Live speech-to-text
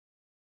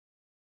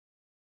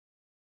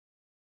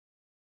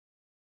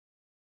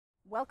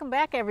Welcome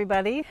back,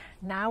 everybody.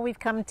 Now we've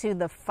come to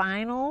the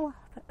final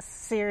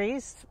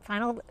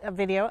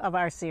video of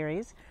our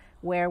series,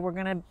 where we're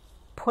going to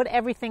put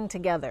everything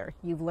together.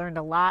 You've learned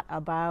a lot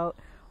about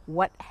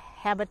what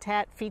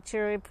habitat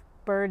feature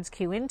birds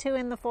cue into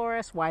in the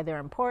forest, why they're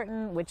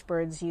important, which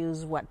birds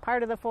use what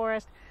part of the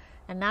forest.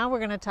 And now we're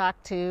going to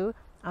talk to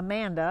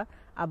Amanda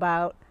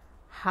about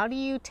how do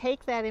you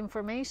take that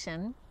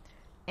information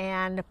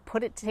and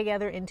put it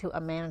together into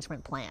a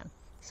management plan.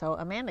 So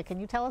Amanda, can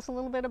you tell us a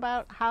little bit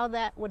about how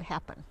that would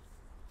happen?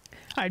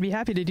 I'd be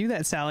happy to do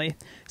that, Sally.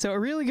 So a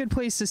really good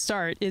place to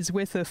start is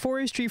with the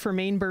Forestry for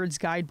Maine Birds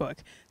guidebook.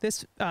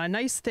 This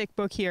nice thick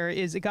book here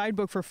is a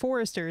guidebook for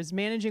foresters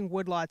managing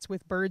woodlots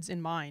with birds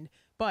in mind.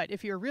 But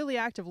if you're a really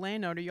active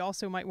landowner, you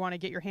also might want to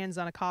get your hands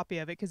on a copy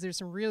of it, because there's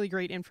some really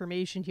great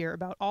information here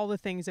about all the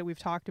things that we've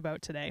talked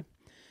about today.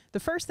 The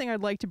first thing I'd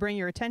like to bring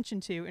your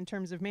attention to in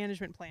terms of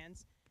management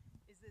plans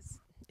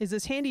is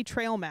this handy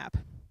trail map.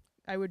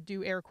 I would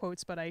do air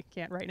quotes, but I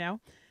can't right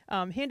now.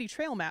 Handy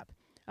trail map,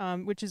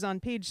 which is on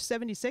page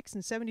 76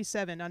 and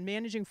 77 on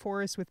managing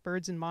forests with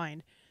birds in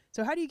mind.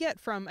 So how do you get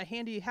from a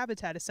handy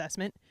habitat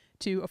assessment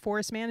to a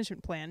forest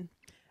management plan?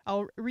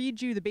 I'll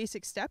read you the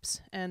basic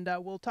steps, and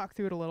we'll talk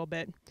through it a little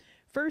bit.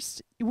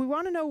 First, we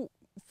want to know,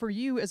 for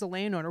you as a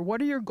landowner, what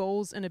are your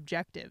goals and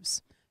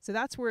objectives? So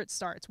that's where it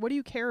starts. What do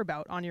you care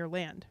about on your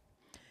land?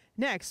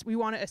 Next, we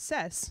want to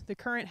assess the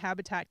current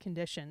habitat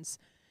conditions.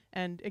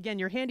 And again,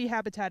 your handy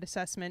habitat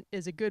assessment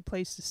is a good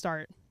place to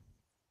start.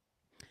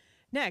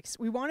 Next,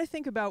 we want to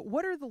think about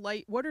what are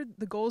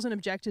the goals and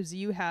objectives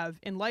you have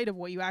in light of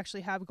what you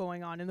actually have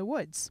going on in the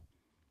woods.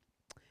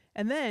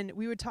 And then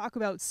we would talk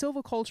about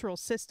silvicultural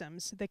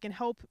systems that can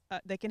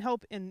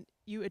help in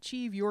you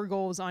achieve your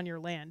goals on your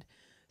land.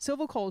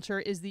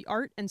 Silviculture is the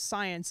art and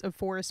science of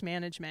forest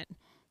management.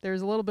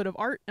 There's a little bit of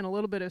art and a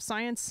little bit of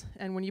science,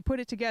 and when you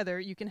put it together,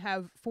 you can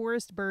have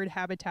forest bird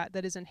habitat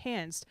that is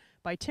enhanced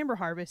by timber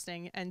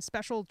harvesting and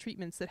special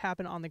treatments that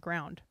happen on the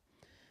ground.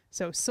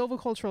 So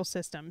silvicultural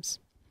systems.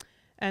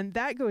 And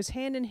that goes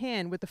hand in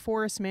hand with the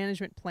forest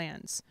management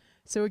plans.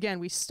 So again,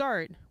 we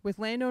start with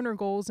landowner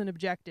goals and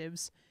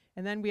objectives,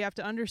 and then we have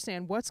to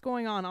understand what's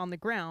going on the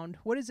ground.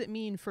 What does it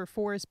mean for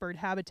forest bird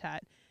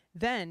habitat?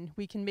 Then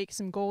we can make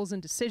some goals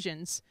and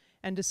decisions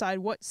and decide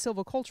what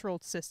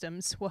silvicultural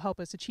systems will help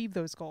us achieve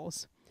those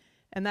goals.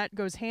 And that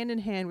goes hand in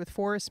hand with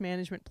forest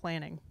management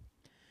planning.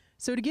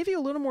 So to give you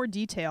a little more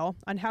detail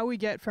on how we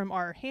get from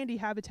our handy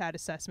habitat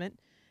assessment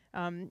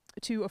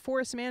to a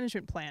forest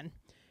management plan,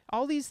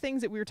 all these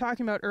things that we were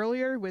talking about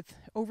earlier with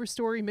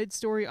overstory,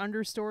 midstory,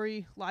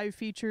 understory, live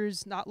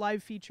features, not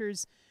live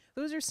features,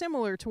 those are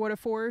similar to what a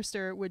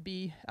forester would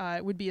be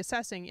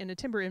assessing in a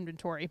timber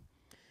inventory.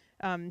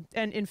 And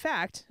in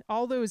fact,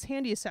 all those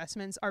handy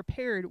assessments are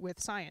paired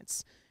with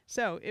science.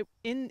 So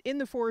in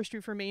the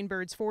Forestry for Maine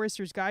Birds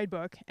Forester's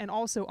Guidebook, and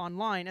also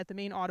online at the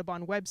Maine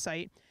Audubon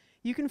website,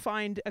 you can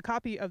find a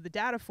copy of the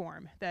data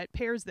form that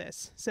pairs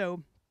this.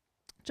 So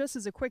just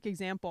as a quick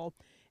example,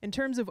 in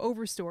terms of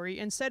overstory,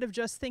 instead of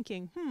just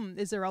thinking,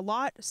 is there a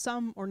lot,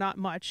 some, or not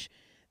much,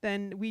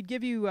 then we'd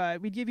give you a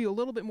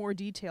little bit more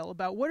detail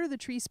about what are the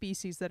tree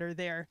species that are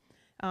there.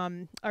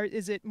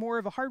 Is it more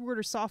of a hardwood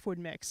or softwood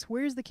mix?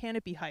 Where's the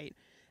canopy height?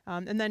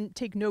 And then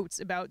take notes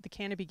about the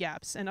canopy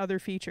gaps and other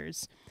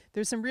features.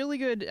 There's some really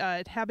good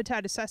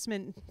habitat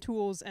assessment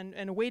tools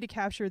and a way to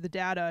capture the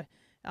data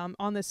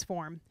on this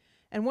form.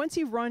 And once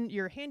you've run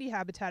your handy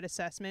habitat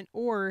assessment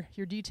or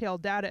your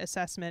detailed data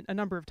assessment a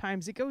number of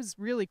times, it goes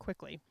really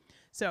quickly.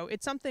 So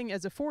it's something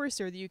as a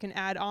forester that you can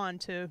add on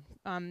to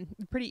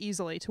pretty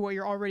easily to what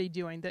you're already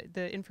doing,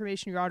 the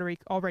information you're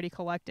already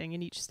collecting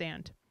in each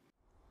stand.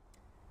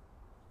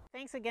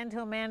 Thanks again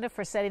to Amanda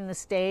for setting the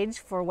stage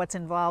for what's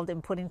involved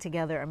in putting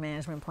together a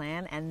management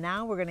plan. And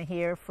now we're going to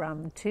hear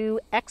from two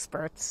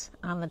experts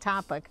on the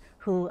topic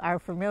who are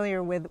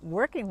familiar with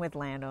working with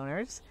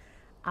landowners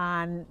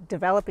on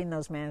developing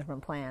those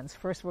management plans.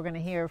 First, we're going to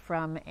hear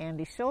from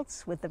Andy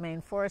Schultz with the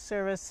Maine Forest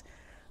Service,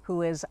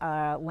 who is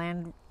a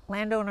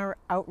landowner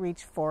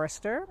outreach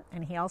forester,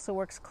 and he also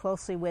works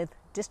closely with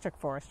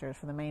district foresters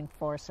for the Maine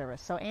Forest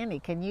Service. So Andy,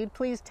 can you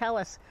please tell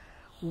us,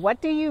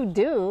 what do you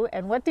do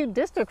and what do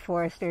district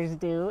foresters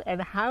do,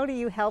 and how do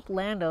you help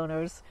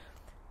landowners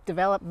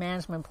develop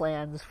management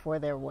plans for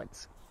their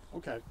woods?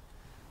 Okay.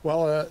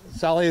 Well,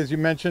 Sally, as you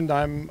mentioned,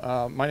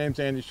 my name's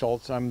Andy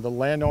Schultz. I'm the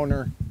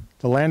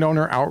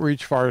landowner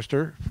outreach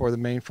forester for the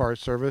Maine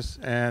Forest Service,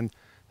 and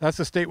that's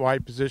a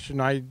statewide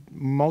position. I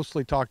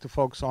mostly talk to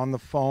folks on the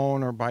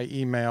phone or by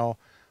email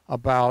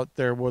about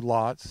their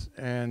woodlots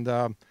and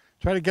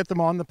try to get them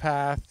on the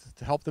path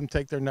to help them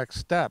take their next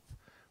step,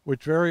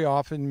 which very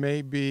often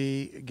may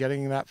be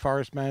getting that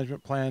forest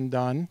management plan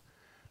done.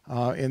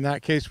 In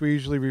that case, we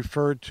usually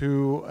refer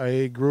to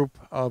a group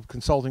of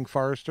consulting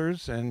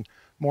foresters, and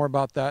more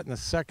about that in a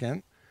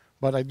second.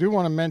 But I do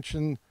want to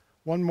mention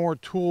one more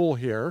tool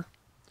here,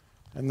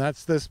 and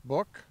that's this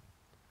book,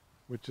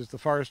 which is the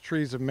Forest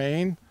Trees of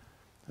Maine.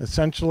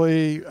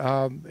 Essentially,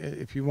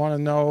 if you want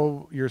to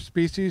know your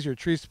species, your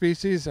tree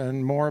species,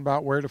 and more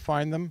about where to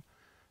find them,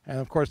 and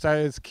of course that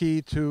is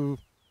key to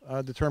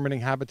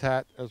determining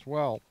habitat as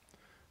well.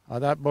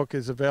 That book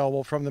is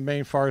available from the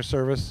Maine Forest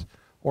Service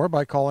or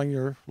by calling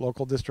your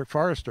local district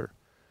forester.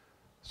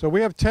 So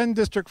we have 10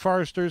 district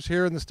foresters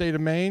here in the state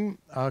of Maine,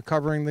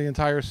 covering the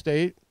entire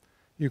state.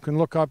 You can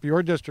look up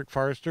your district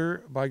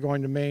forester by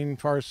going to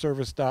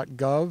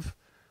mainforestservice.gov.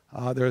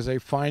 There's a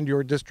Find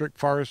Your District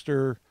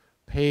Forester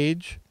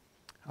page,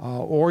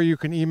 or you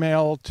can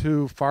email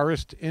to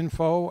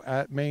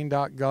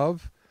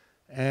forestinfo@maine.gov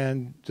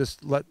and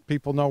just let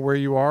people know where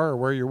you are or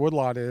where your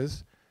woodlot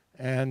is,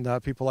 and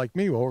people like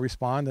me will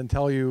respond and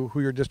tell you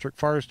who your district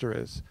forester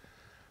is.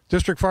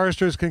 District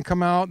foresters can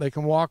come out, they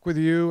can walk with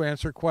you,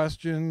 answer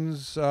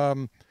questions,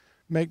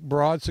 make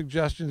broad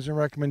suggestions and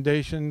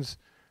recommendations.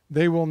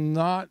 They will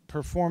not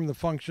perform the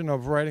function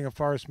of writing a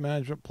forest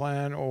management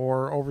plan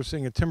or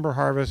overseeing a timber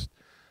harvest.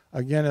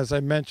 Again, as I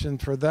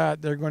mentioned, for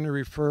that, they're going to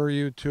refer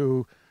you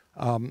to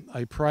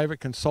a private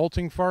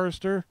consulting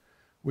forester.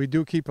 We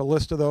do keep a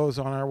list of those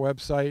on our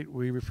website.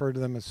 We refer to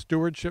them as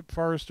stewardship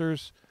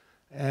foresters,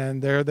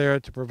 and they're there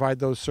to provide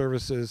those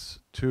services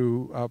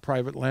to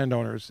private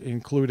landowners,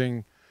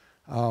 including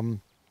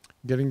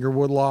getting your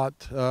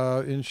woodlot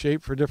in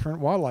shape for different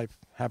wildlife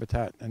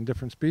habitat and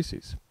different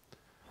species.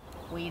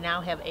 We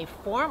now have a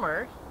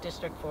former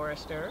district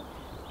forester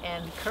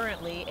and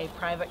currently a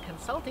private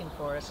consulting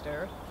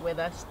forester with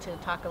us to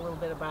talk a little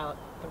bit about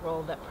the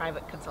role that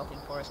private consulting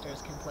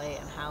foresters can play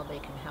and how they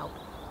can help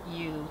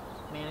you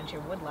manage your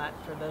woodlot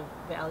for the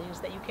values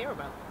that you care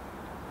about.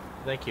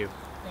 Thank you.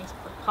 Thanks.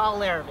 Paul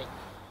Larrabee.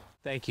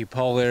 Thank you,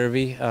 Paul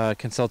Larrabee,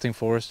 consulting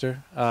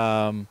forester.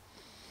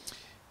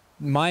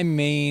 My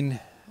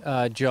main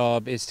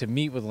job is to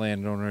meet with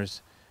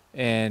landowners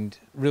and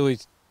really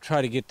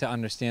try to get to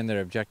understand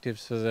their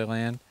objectives for their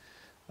land.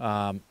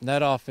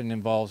 That often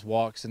involves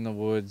walks in the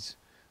woods,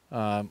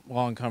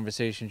 long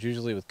conversations,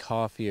 usually with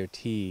coffee or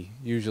tea,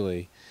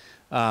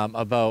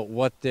 about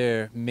what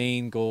their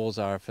main goals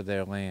are for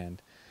their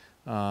land.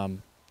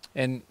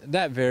 And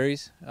that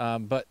varies,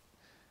 but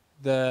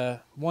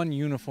the one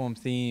uniform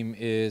theme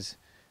is,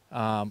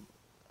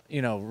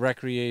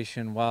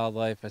 recreation,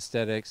 wildlife,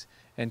 aesthetics,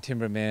 and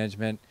timber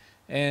management,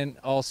 and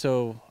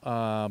also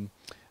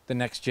the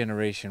next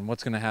generation.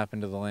 What's going to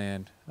happen to the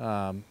land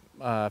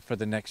for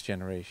the next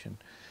generation?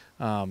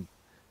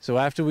 So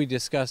after we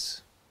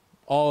discuss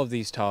all of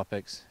these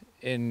topics,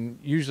 and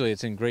usually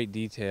it's in great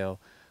detail,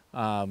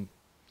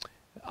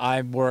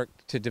 I work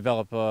to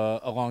develop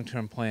a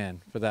long-term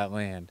plan for that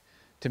land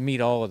to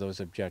meet all of those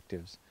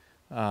objectives.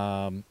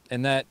 And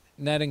that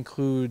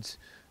includes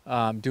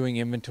doing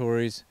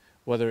inventories,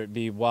 whether it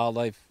be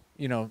wildlife,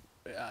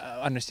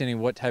 understanding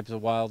what types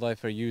of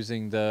wildlife are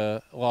using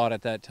the lot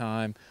at that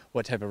time,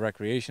 what type of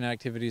recreation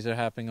activities are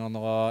happening on the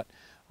lot,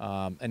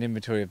 an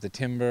inventory of the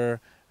timber,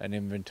 an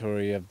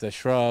inventory of the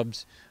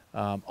shrubs.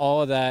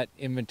 All of that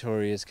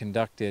inventory is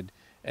conducted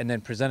and then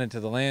presented to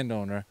the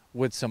landowner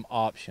with some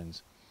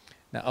options.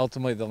 Now,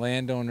 ultimately, the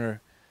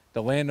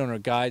landowner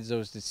guides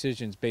those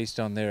decisions based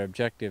on their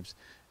objectives.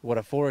 What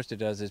a forester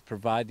does is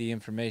provide the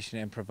information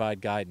and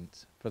provide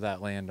guidance for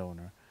that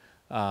landowner.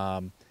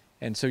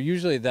 And so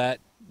usually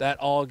that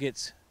all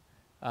gets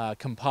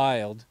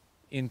compiled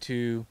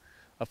into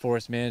a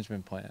forest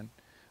management plan.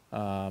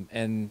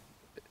 And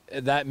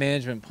that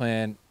management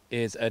plan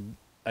is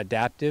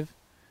adaptive.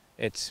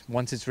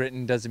 Once it's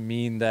written, doesn't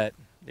mean that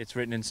it's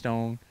written in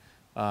stone.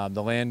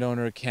 The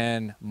landowner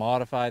can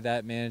modify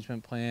that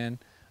management plan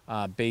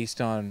based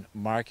on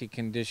market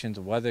conditions,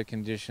 weather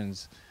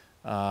conditions,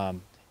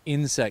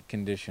 insect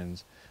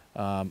conditions.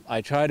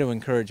 I try to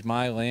encourage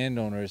my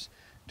landowners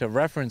to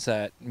reference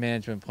that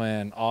management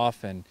plan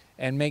often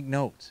and make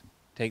notes.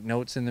 Take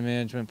notes in the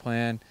management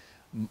plan,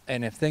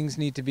 and if things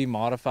need to be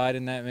modified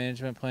in that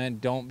management plan,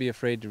 don't be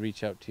afraid to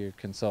reach out to your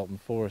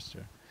consultant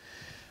forester.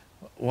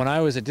 When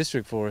I was a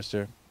district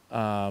forester,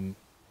 I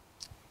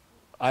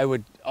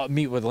would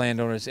meet with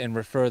landowners and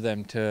refer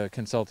them to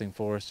consulting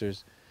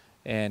foresters.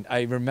 And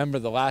I remember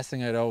the last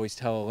thing I'd always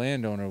tell a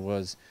landowner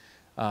was,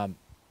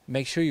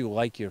 make sure you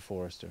like your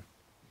forester.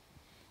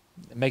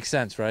 It makes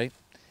sense, right?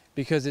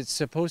 Because it's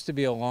supposed to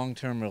be a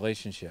long-term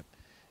relationship.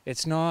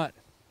 It's not,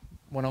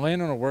 when a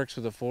landowner works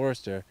with a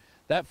forester,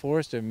 that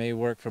forester may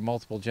work for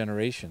multiple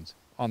generations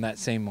on that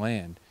same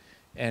land.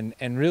 And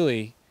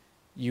really,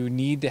 you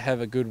need to have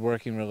a good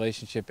working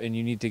relationship and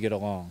you need to get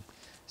along.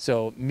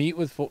 So meet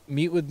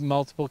with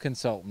multiple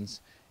consultants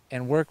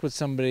and work with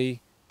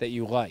somebody that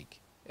you like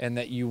and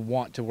that you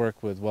want to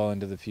work with well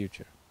into the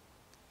future.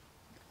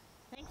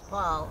 Thanks,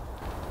 Paul.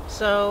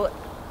 So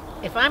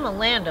if I'm a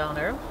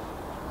landowner,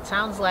 it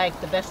sounds like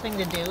the best thing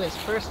to do is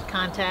first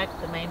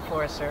contact the Maine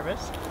Forest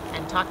Service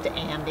and talk to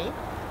Andy,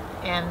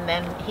 and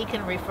then he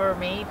can refer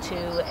me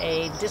to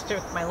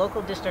my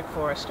local district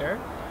forester,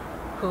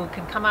 who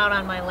can come out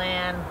on my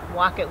land,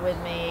 walk it with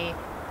me,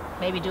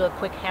 maybe do a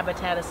quick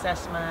habitat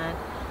assessment,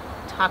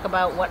 talk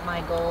about what my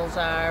goals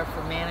are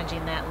for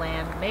managing that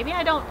land. Maybe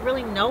I don't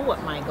really know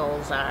what my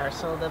goals are,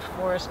 so the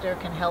forester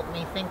can help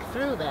me think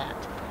through that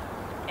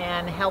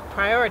and help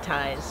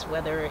prioritize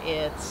whether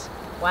it's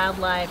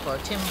wildlife or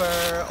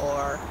timber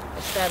or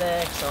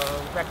aesthetics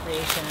or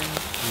recreation.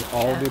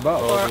 All of the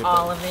above. Or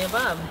all of the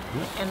above.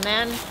 Yeah. And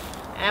then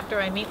after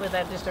I meet with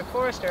that district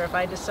forester, if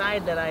I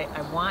decide that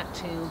I want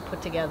to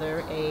put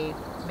together a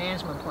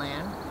management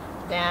plan,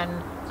 then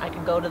I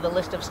can go to the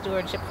list of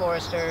stewardship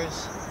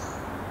foresters,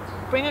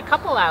 bring a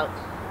couple out,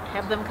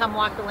 have them come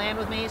walk the land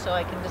with me so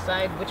I can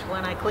decide which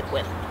one I click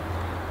with.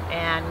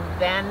 And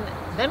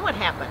then what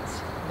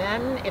happens?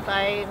 Then if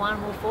I want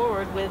to move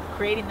forward with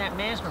creating that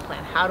management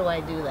plan, how do I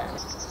do that?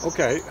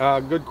 Okay,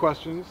 good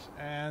questions.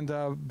 And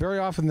very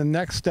often the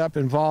next step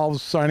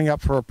involves signing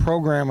up for a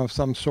program of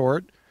some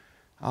sort.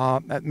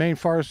 At Maine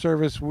Forest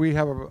Service, we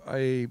have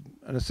an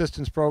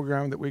assistance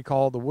program that we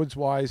call the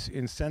Woods-Wise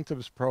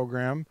Incentives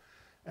Program,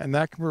 and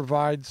that can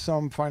provide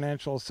some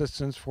financial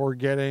assistance for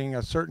getting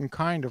a certain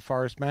kind of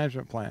forest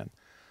management plan.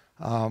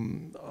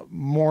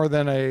 More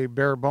than a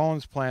bare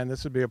bones plan,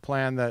 this would be a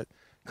plan that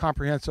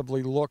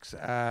comprehensively looks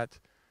at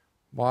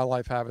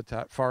wildlife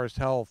habitat, forest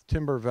health,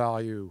 timber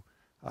value,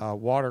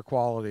 water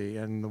quality,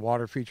 and the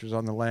water features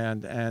on the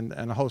land, and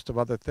a host of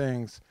other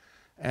things.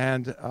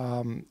 And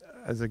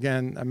as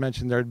again I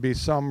mentioned, there'd be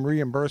some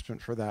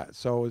reimbursement for that.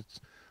 So it's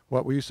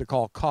what we used to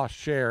call cost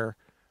share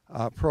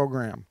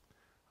program.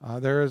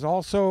 There is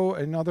also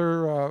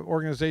another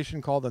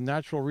organization called the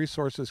Natural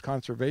Resources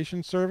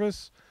Conservation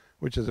Service,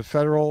 which is a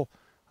federal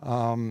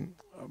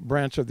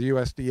branch of the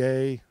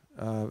USDA.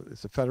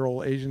 It's a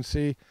federal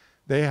agency.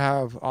 They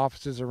have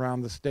offices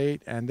around the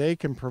state, and they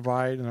can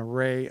provide an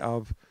array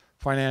of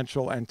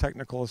financial and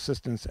technical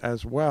assistance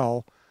as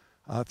well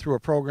through a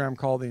program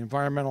called the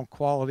Environmental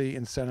Quality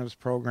Incentives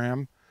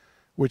Program,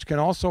 which can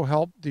also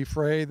help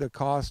defray the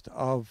cost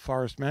of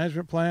forest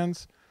management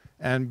plans.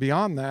 And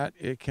beyond that,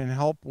 it can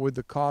help with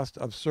the cost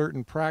of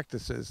certain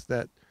practices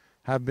that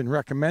have been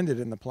recommended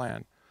in the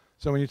plan.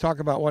 So when you talk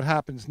about what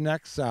happens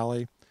next,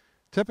 Sally,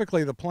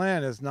 typically the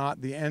plan is not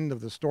the end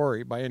of the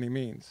story by any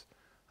means.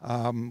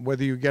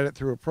 Whether you get it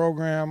through a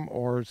program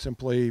or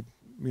simply,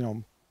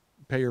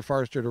 pay your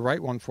forester to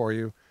write one for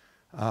you,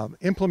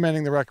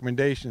 implementing the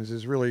recommendations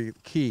is really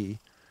key.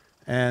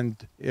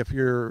 And if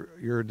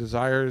your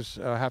desires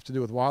have to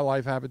do with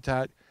wildlife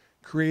habitat,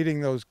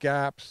 creating those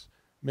gaps,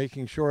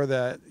 making sure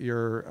that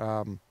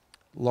your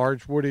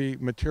large woody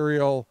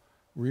material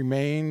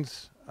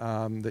remains,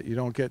 that you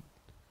don't get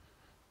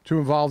too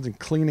involved in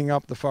cleaning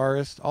up the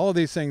forest. All of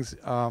these things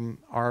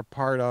are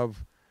part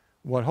of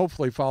what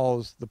hopefully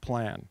follows the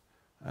plan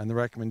and the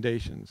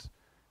recommendations.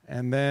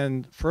 And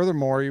then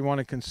furthermore, you want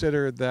to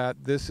consider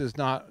that this is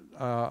not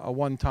a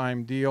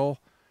one-time deal.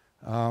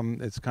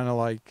 It's kind of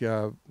like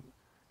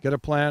get a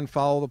plan,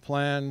 follow the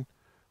plan,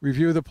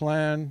 review the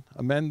plan,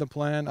 amend the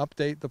plan,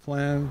 update the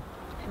plan,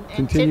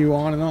 continue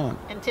on and on.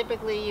 And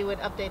typically you would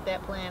update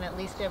that plan at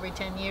least every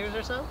 10 years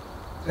or so?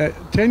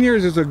 10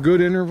 years is a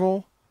good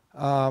interval.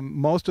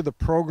 Most of the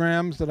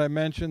programs that I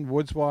mentioned,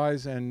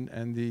 Woods-Wise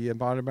and the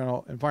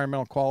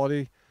environmental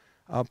quality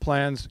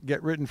plans,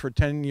 get written for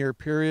 10-year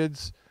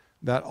periods.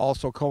 That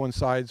also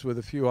coincides with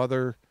a few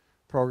other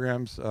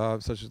programs,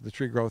 such as the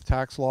tree growth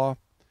tax law.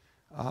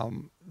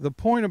 The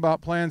point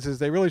about plans is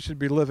they really should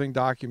be living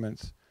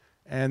documents,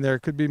 and there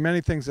could be many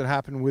things that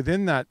happen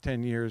within that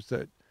 10 years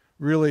that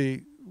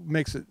really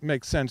makes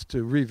sense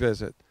to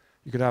revisit.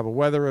 You could have a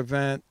weather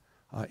event,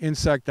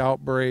 insect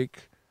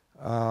outbreak,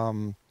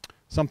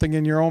 something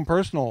in your own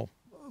personal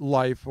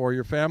life or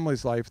your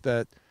family's life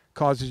that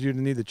causes you to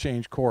need to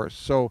change course.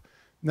 So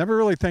never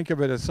really think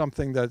of it as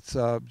something that's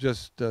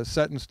just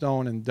set in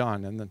stone and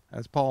done. And then,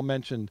 as Paul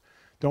mentioned,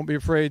 don't be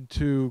afraid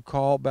to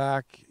call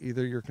back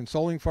either your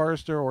consulting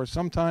forester, or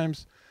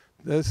sometimes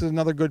this is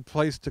another good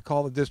place to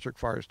call the district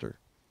forester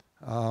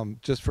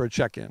just for a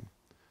check-in.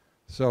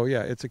 So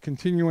yeah, it's a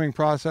continuing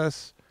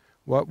process.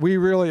 What we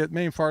really at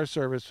Maine Forest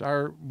Service,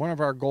 one of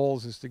our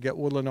goals is to get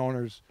woodland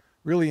owners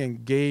really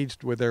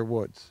engaged with their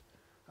woods.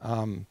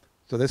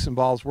 So this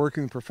involves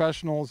working with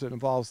professionals, it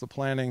involves the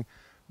planning,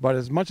 but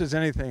as much as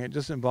anything, it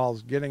just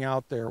involves getting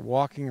out there,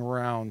 walking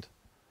around,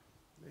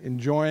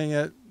 enjoying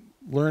it,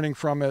 learning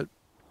from it,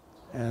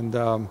 and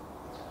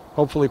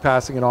hopefully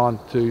passing it on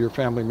to your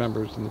family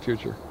members in the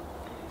future.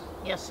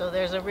 Yes, so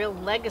there's a real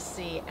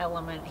legacy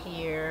element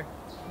here,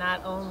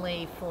 not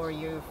only for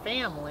your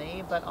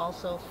family, but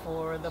also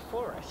for the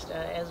forest.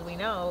 As we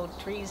know,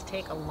 trees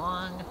take a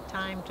long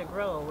time to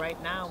grow. Right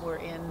now we're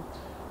in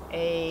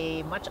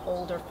a much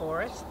older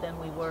forest than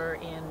we were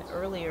in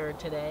earlier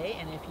today,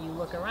 and if you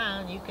look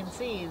around, you can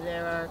see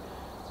there are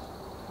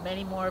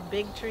many more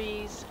big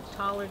trees,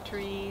 taller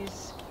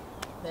trees.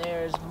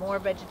 There's more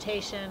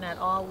vegetation at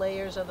all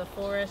layers of the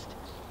forest.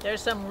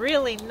 There's some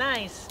really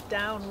nice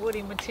down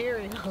woody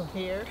material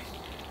here,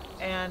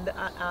 and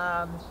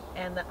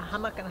the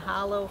hummock and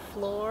hollow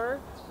floor,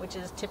 which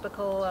is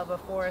typical of a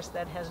forest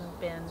that hasn't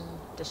been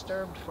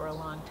disturbed for a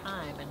long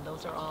time, and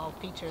those are all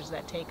features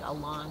that take a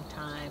long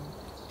time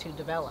to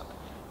develop.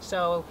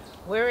 So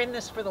we're in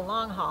this for the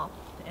long haul,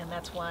 and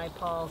that's why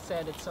Paul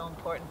said it's so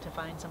important to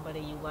find somebody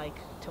you like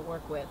to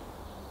work with.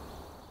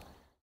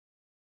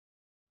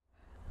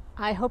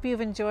 I hope you've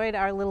enjoyed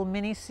our little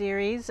mini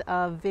series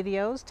of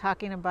videos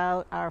talking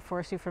about our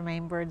Forestry for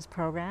Maine Birds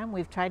program.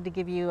 We've tried to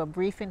give you a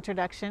brief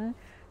introduction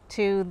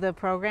to the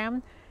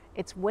program.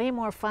 It's way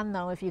more fun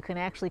though if you can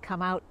actually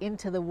come out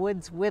into the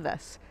woods with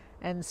us.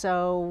 And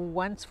so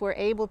once we're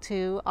able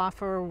to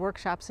offer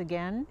workshops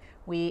again,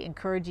 we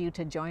encourage you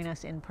to join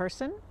us in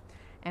person.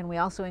 And we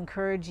also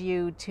encourage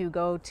you to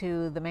go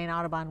to the Maine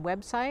Audubon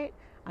website.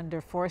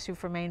 Under Forestry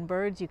for Maine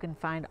Birds, you can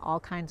find all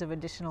kinds of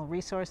additional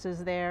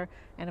resources there.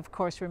 And of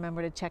course,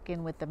 remember to check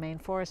in with the Maine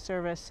Forest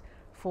Service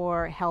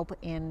for help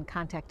in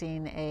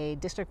contacting a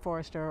district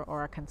forester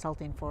or a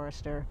consulting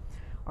forester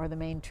or the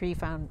Maine Tree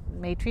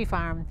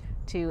Farm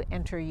to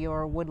enter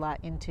your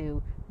woodlot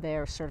into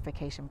their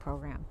certification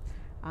program.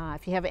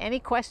 If you have any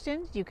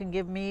questions, you can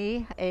give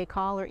me a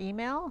call or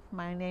email.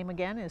 My name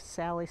again is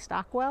Sally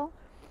Stockwell,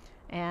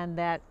 and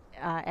that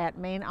at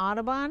Maine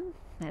Audubon.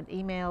 That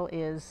email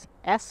is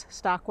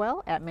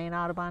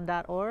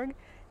sstockwell@maineaudubon.org,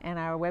 and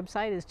our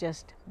website is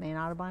just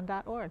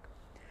maineaudubon.org.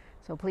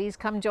 So please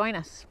come join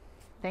us.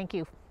 Thank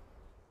you.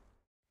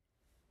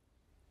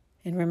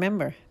 And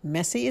remember,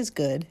 messy is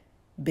good,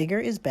 bigger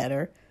is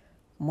better,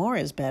 more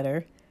is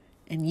better,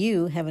 and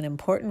you have an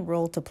important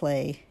role to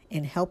play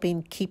in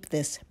helping keep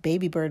this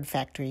baby bird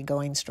factory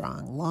going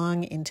strong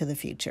long into the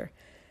future.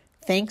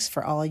 Thanks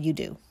for all you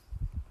do.